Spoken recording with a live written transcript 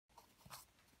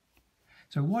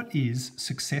So what is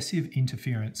successive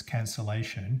interference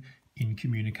cancellation in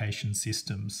communication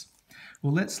systems?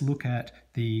 Well, let's look at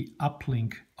the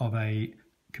uplink of a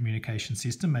communication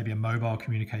system, maybe a mobile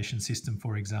communication system,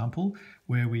 for example,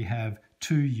 where we have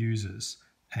two users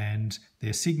and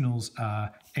their signals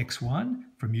are X1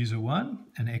 from user 1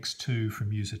 and X2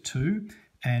 from user 2,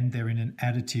 and they're in an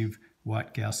additive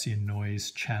white Gaussian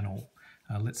noise channel.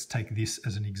 Let's take this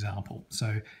as an example.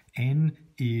 So N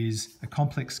is a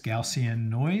complex Gaussian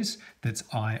noise that's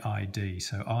IID.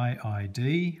 So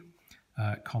IID,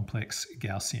 complex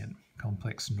Gaussian,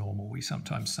 complex normal, we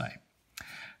sometimes say.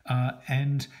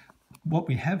 And what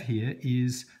we have here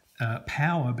is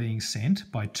power being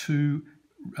sent by two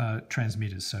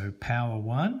transmitters. So power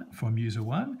 1 from user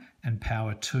 1 and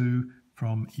power 2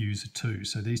 from user 2.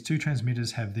 So these two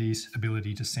transmitters have this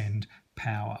ability to send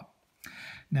power.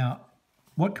 Now,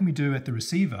 what can we do at the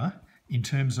receiver in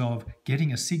terms of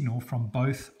getting a signal from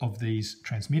both of these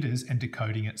transmitters and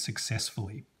decoding it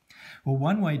successfully? Well,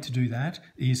 one way to do that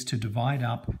is to divide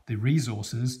up the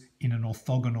resources in an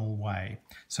orthogonal way.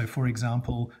 So, for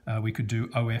example, we could do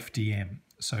OFDM.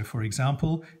 So, for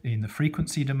example, in the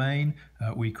frequency domain,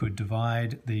 we could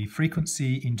divide the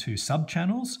frequency into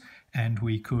subchannels, and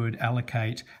we could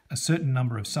allocate a certain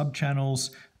number of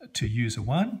subchannels to user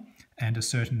 1 and a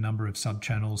certain number of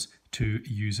subchannels to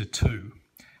user 2.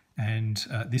 And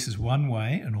this is one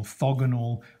way, an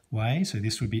orthogonal way. So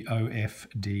this would be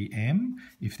OFDM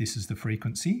if this is the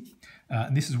frequency.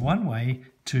 And this is one way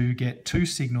to get two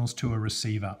signals to a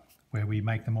receiver where we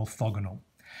make them orthogonal.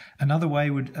 Another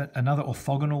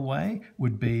orthogonal way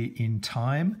would be in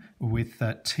time with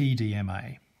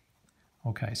TDMA.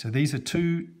 Okay, so these are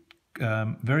two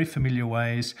very familiar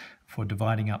ways for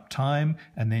dividing up time,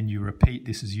 and then you repeat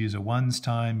this as user 1's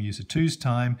time, user 2's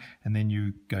time, and then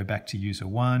you go back to user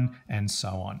 1 and so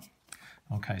on.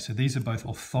 Okay, so these are both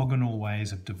orthogonal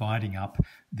ways of dividing up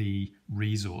the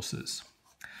resources.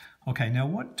 Okay, now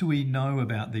what do we know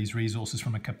about these resources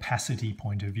from a capacity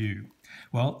point of view?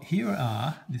 Well, here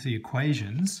are the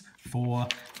equations for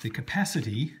the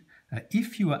capacity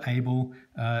if you are able,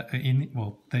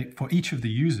 for each of the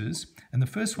users. And the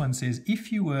first one says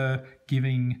if you were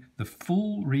giving the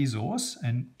full resource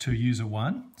to user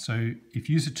 1, so if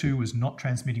user 2 was not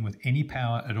transmitting with any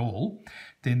power at all,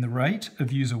 then the rate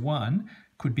of user 1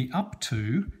 could be up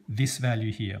to this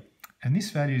value here. And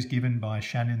this value is given by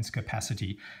Shannon's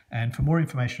capacity. And for more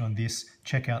information on this,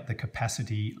 check out the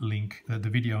capacity link, the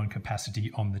video on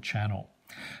capacity on the channel.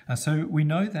 So we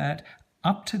know that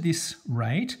up to this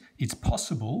rate, it's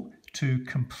possible to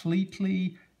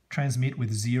completely transmit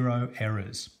with 0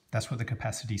 errors. That's what the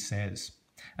capacity says.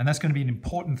 And that's going to be an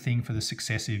important thing for the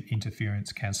successive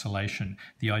interference cancellation,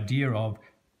 the idea of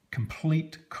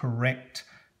complete, correct,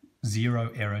 0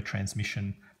 error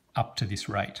transmission up to this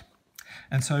rate.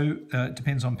 And so it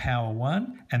depends on power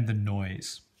 1 and the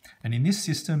noise. And in this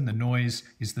system, the noise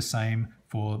is the same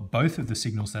for both of the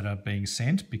signals that are being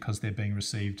sent because they're being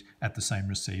received at the same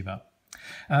receiver.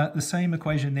 The same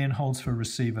equation then holds for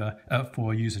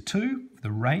for user 2.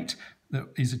 The rate that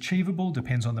is achievable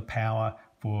depends on the power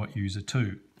for user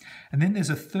 2. And then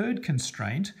there's a third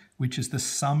constraint, which is the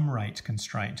sum rate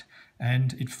constraint.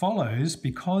 And it follows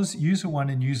because user 1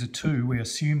 and user 2, we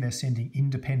assume they're sending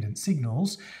independent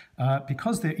signals.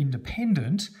 Because they're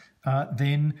independent,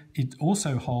 then it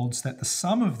also holds that the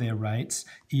sum of their rates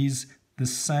is the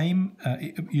same,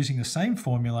 using the same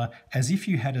formula as if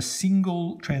you had a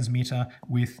single transmitter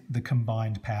with the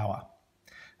combined power.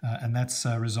 And that's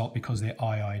a result because they're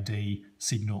IID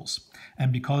signals.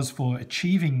 And because for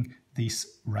achieving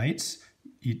these rates,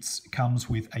 it comes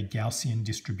with a Gaussian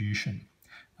distribution.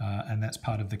 And that's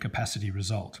part of the capacity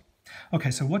result. Okay,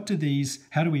 so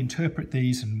how do we interpret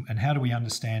these and how do we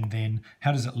understand then,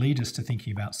 how does it lead us to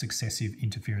thinking about successive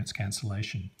interference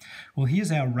cancellation? Well,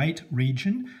 here's our rate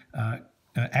region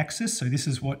axis. So this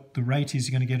is what the rate is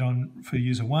you're going to get on for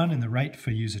user 1 and the rate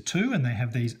for user 2, and they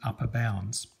have these upper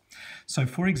bounds. So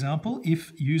for example,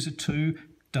 if user 2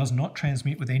 does not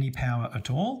transmit with any power at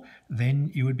all,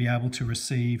 then you would be able to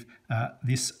receive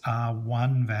this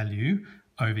R1 value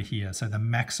over here. So the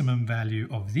maximum value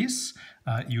of this,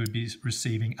 you would be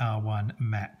receiving R1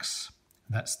 max.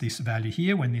 That's this value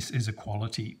here when this is a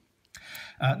quality.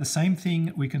 The same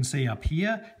thing we can see up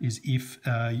here is if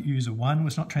user 1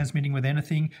 was not transmitting with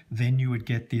anything, then you would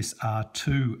get this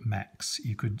R2 max.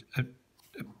 You could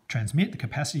transmit, the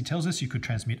capacity tells us you could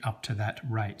transmit up to that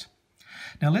rate.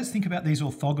 Now let's think about these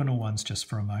orthogonal ones just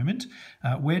for a moment.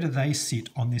 Where do they sit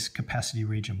on this capacity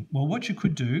region? Well, what you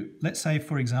could do, let's say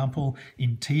for example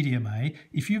in TDMA,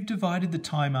 if you've divided the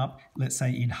time up, let's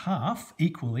say in half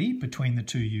equally between the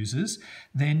two users,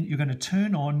 then you're going to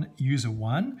turn on user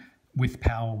 1 with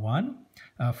power 1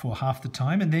 for half the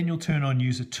time, and then you'll turn on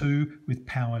user 2 with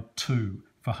power 2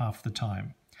 for half the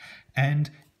time.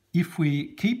 And if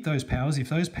we keep those powers, if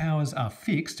those powers are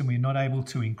fixed and we're not able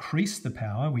to increase the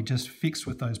power, we just fixed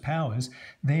with those powers,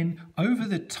 then over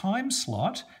the time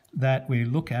slot that we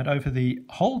look at, over the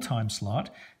whole time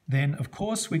slot, then of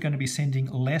course we're going to be sending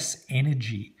less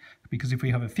energy, because if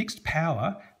we have a fixed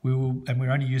power and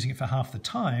we're only using it for half the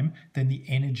time, then the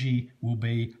energy will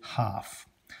be half.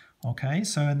 Okay,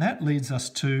 so and that leads us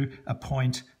to a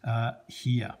point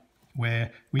here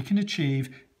where we can achieve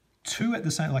two at the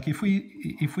same, like if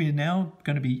we are now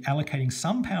going to be allocating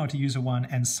some power to user 1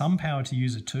 and some power to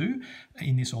user 2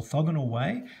 in this orthogonal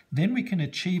way, then we can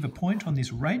achieve a point on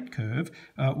this rate curve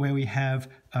where we have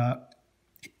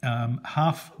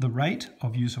half the rate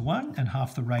of user 1 and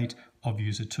half the rate of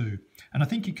user 2. And I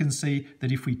think you can see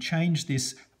that if we change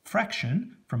this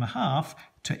fraction from a half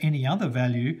to any other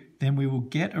value, then we will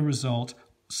get a result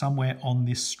somewhere on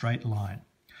this straight line.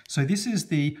 So this is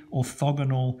the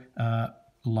orthogonal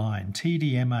line,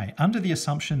 TDMA, under the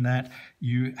assumption that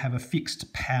you have a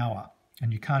fixed power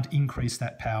and you can't increase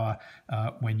that power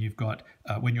when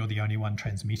you're the only one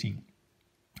transmitting.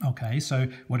 Okay, so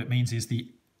what it means is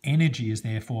the energy is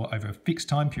therefore over a fixed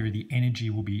time period, the energy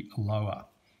will be lower.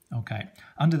 Okay,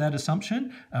 under that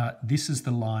assumption, this is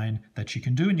the line that you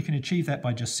can do, and you can achieve that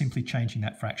by just simply changing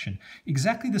that fraction.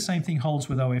 Exactly the same thing holds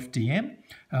with OFDM,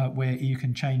 where you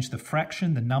can change the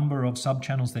fraction, the number of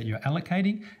subchannels that you're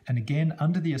allocating, and again,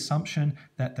 under the assumption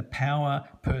that the power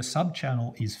per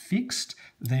subchannel is fixed,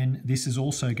 then this is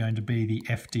also going to be the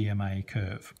FDMA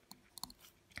curve.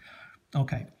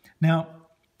 Okay, now,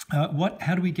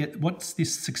 how do we get, what's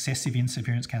this successive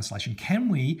interference cancellation? Can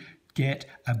we get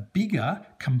a bigger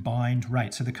combined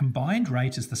rate? So the combined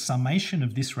rate is the summation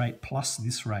of this rate plus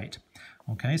this rate.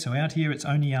 Okay, so out here it's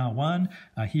only R1,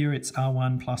 here it's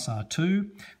R1 plus R2,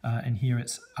 and here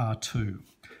it's R2.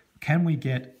 Can we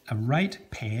get a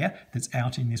rate pair that's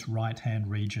out in this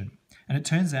right-hand region? And it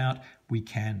turns out we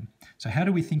can. So how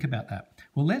do we think about that?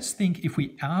 Well, let's think if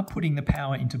we are putting the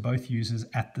power into both users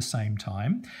at the same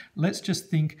time. Let's just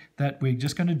think that we're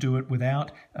just going to do it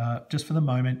without, just for the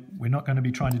moment, we're not going to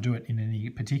be trying to do it in any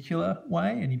particular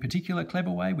way, any particular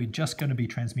clever way. We're just going to be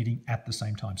transmitting at the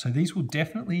same time. So these will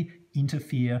definitely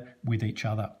interfere with each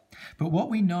other. But what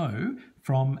we know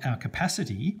from our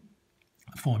capacity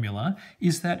formula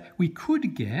is that we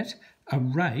could get a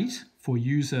rate for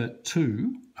user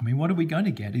 2. I mean, what are we going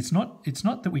to get? It's not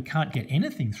that we can't get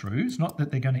anything through. It's not that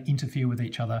they're going to interfere with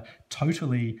each other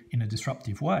totally in a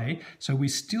disruptive way. So we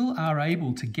still are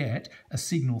able to get a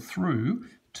signal through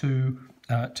to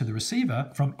the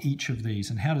receiver from each of these.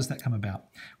 And how does that come about?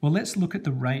 Well, let's look at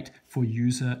the rate for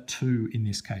user 2 in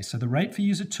this case. So the rate for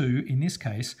user 2 in this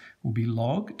case will be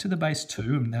log to the base 2,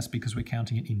 and that's because we're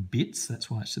counting it in bits. That's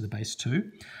why it's to the base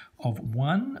 2, of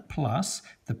 1 plus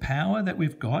the power that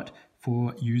we've got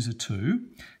for user 2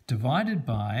 divided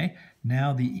by,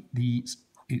 now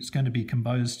it's going to be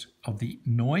composed of the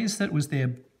noise that was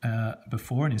there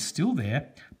before and is still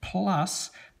there,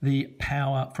 plus the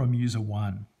power from user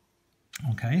 1.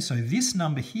 Okay, so this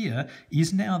number here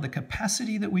is now the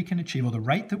capacity that we can achieve, or the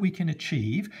rate that we can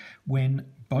achieve when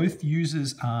both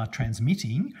users are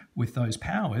transmitting with those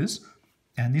powers,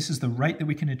 and this is the rate that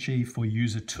we can achieve for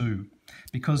user 2.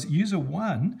 Because user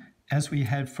 1, as we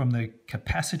had from the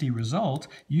capacity result,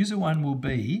 user 1 will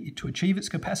be, to achieve its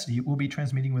capacity, it will be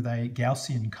transmitting with a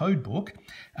Gaussian codebook,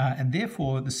 and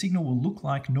therefore the signal will look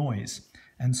like noise.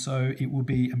 And so it will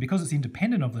be, and because it's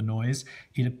independent of the noise,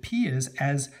 it appears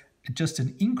as just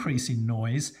an increase in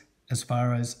noise as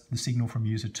far as the signal from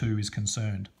user 2 is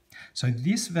concerned. So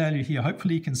this value here,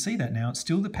 hopefully you can see that now, it's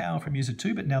still the power from user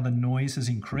 2, but now the noise has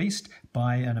increased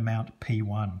by an amount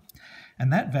P1.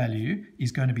 And that value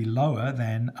is going to be lower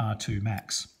than R2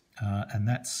 max. And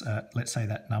that's, let's say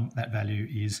that value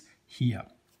is here.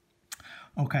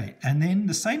 Okay, and then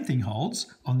the same thing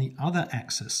holds on the other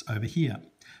axis over here.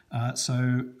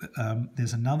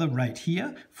 There's another rate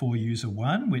here for user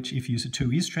 1, which if user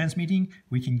 2 is transmitting,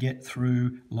 we can get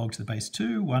through log to the base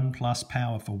 2, 1 plus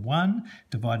power for 1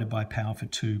 divided by power for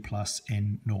 2 plus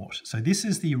n0. So this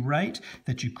is the rate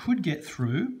that you could get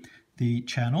through the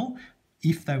channel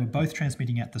if they were both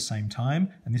transmitting at the same time,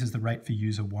 and this is the rate for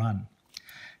user 1.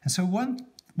 And so an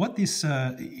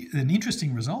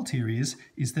interesting result here is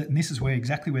that, and this is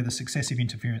exactly where the successive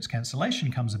interference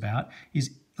cancellation comes about,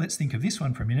 is let's think of this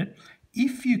one for a minute.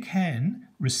 If you can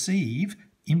receive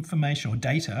information or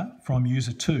data from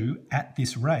user 2 at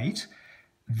this rate,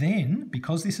 then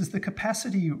because this is the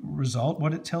capacity result,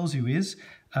 what it tells you is,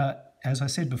 as I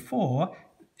said before,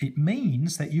 it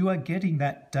means that you are getting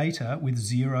that data with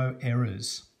 0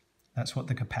 errors. That's what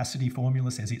the capacity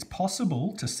formula says. It's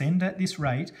possible to send at this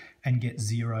rate and get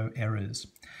 0 errors.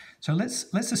 So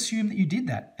let's assume that you did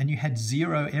that and you had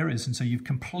 0 errors, and so you've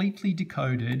completely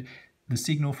decoded the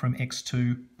signal from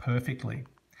X2 perfectly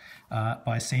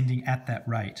by sending at that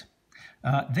rate.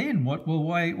 Then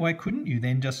why couldn't you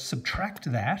then just subtract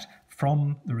that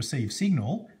from the received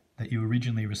signal that you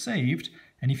originally received?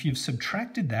 And if you've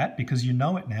subtracted that, because you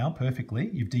know it now perfectly,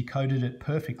 you've decoded it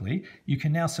perfectly, you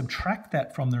can now subtract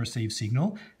that from the received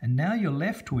signal, and now you're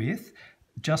left with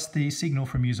just the signal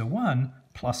from user 1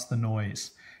 plus the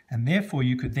noise. And therefore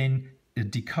you could then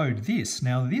decode this.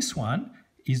 Now this one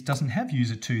doesn't have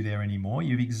user 2 there anymore.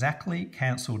 You've exactly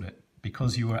cancelled it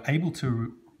because you were able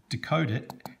to decode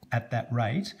it at that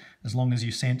rate. As long as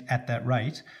you sent at that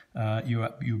rate,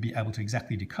 you'll be able to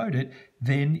exactly decode it.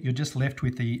 Then you're just left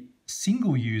with the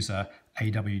single user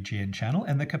AWGN channel,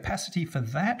 and the capacity for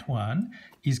that one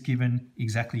is given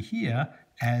exactly here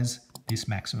as this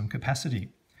maximum capacity.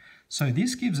 So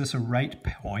this gives us a rate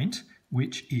point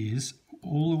which is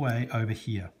all the way over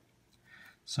here.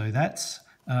 So that's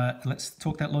let's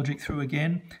talk that logic through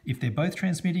again. If they're both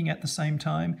transmitting at the same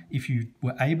time, if you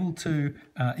were able to,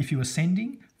 if you were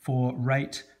sending for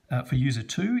rate for user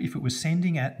 2, if it was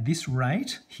sending at this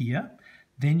rate here,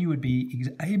 then you would be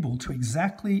able to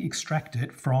exactly extract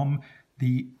it from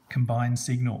the combined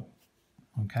signal,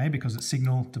 okay? Because it's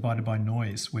signal divided by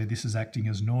noise, where this is acting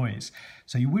as noise.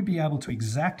 So you would be able to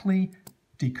exactly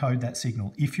decode that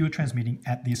signal if you were transmitting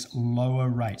at this lower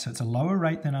rate. So it's a lower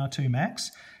rate than R2 max,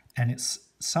 and it's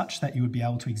such that you would be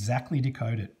able to exactly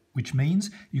decode it, which means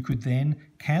you could then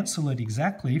cancel it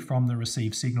exactly from the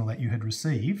received signal that you had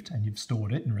received, and you've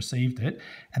stored it and received it,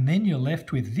 and then you're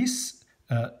left with this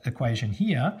equation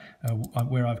here,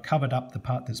 where I've covered up the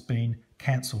part that's been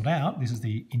cancelled out. This is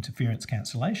the interference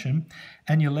cancellation,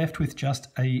 and you're left with just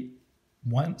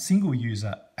one single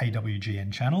user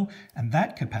AWGN channel, and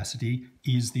that capacity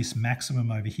is this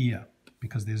maximum over here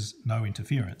because there's no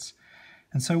interference.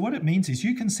 And so what it means is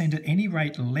you can send at any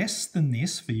rate less than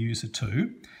this for user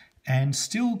 2 and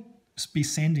still be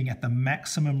sending at the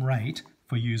maximum rate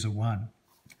for user 1.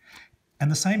 And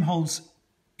the same holds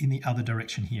in the other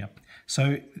direction here.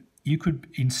 So you could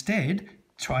instead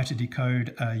try to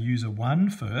decode user 1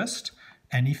 first,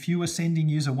 and if you were sending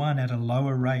user 1 at a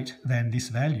lower rate than this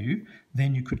value,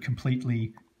 then you could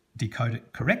completely decode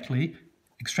it correctly,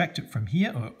 extract it from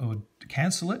here or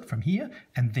cancel it from here,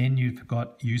 and then you've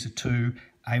got user 2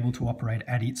 able to operate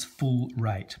at its full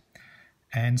rate.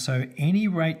 And so any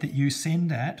rate that you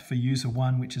send at for user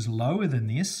 1 which is lower than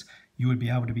this, you would be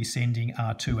able to be sending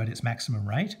R2 at its maximum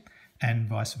rate, and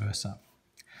vice versa.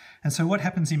 And so what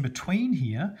happens in between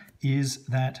here is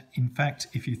that, in fact,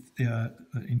 if you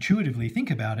intuitively think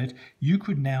about it, you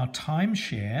could now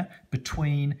timeshare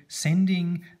between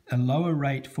sending a lower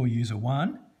rate for user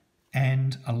 1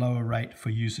 and a lower rate for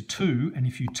user 2. And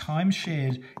if you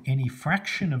timeshared any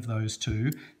fraction of those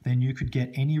two, then you could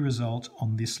get any result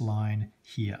on this line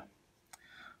here.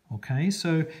 Okay,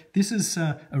 so this is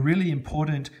a really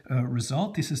important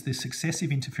result. This is the successive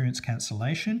interference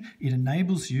cancellation. It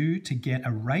enables you to get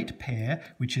a rate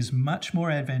pair which is much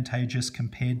more advantageous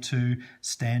compared to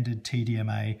standard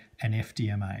TDMA and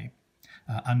FDMA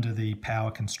under the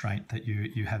power constraint that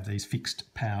you have these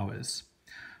fixed powers.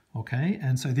 Okay,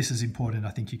 and so this is important.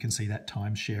 I think you can see that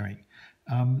time sharing.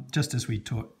 Just as we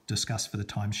discussed for the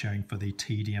time sharing for the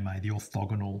TDMA, the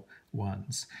orthogonal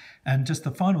ones. And just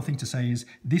the final thing to say is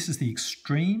this is the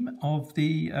extreme of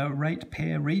the rate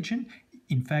pair region.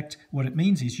 In fact, what it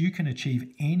means is you can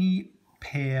achieve any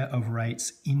pair of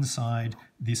rates inside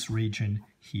this region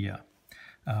here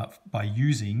by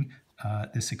using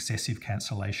the successive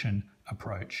cancellation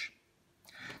approach.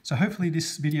 So hopefully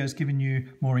this video has given you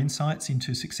more insights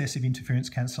into successive interference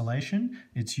cancellation.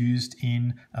 It's used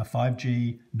in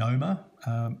 5G NOMA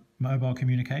mobile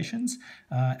communications.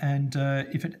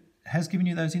 If it has given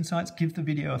you those insights, give the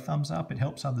video a thumbs up. It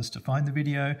helps others to find the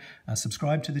video.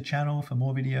 Subscribe to the channel for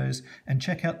more videos, and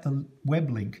check out the web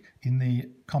link in the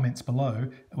comments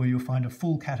below where you'll find a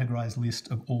full categorized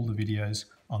list of all the videos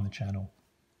on the channel.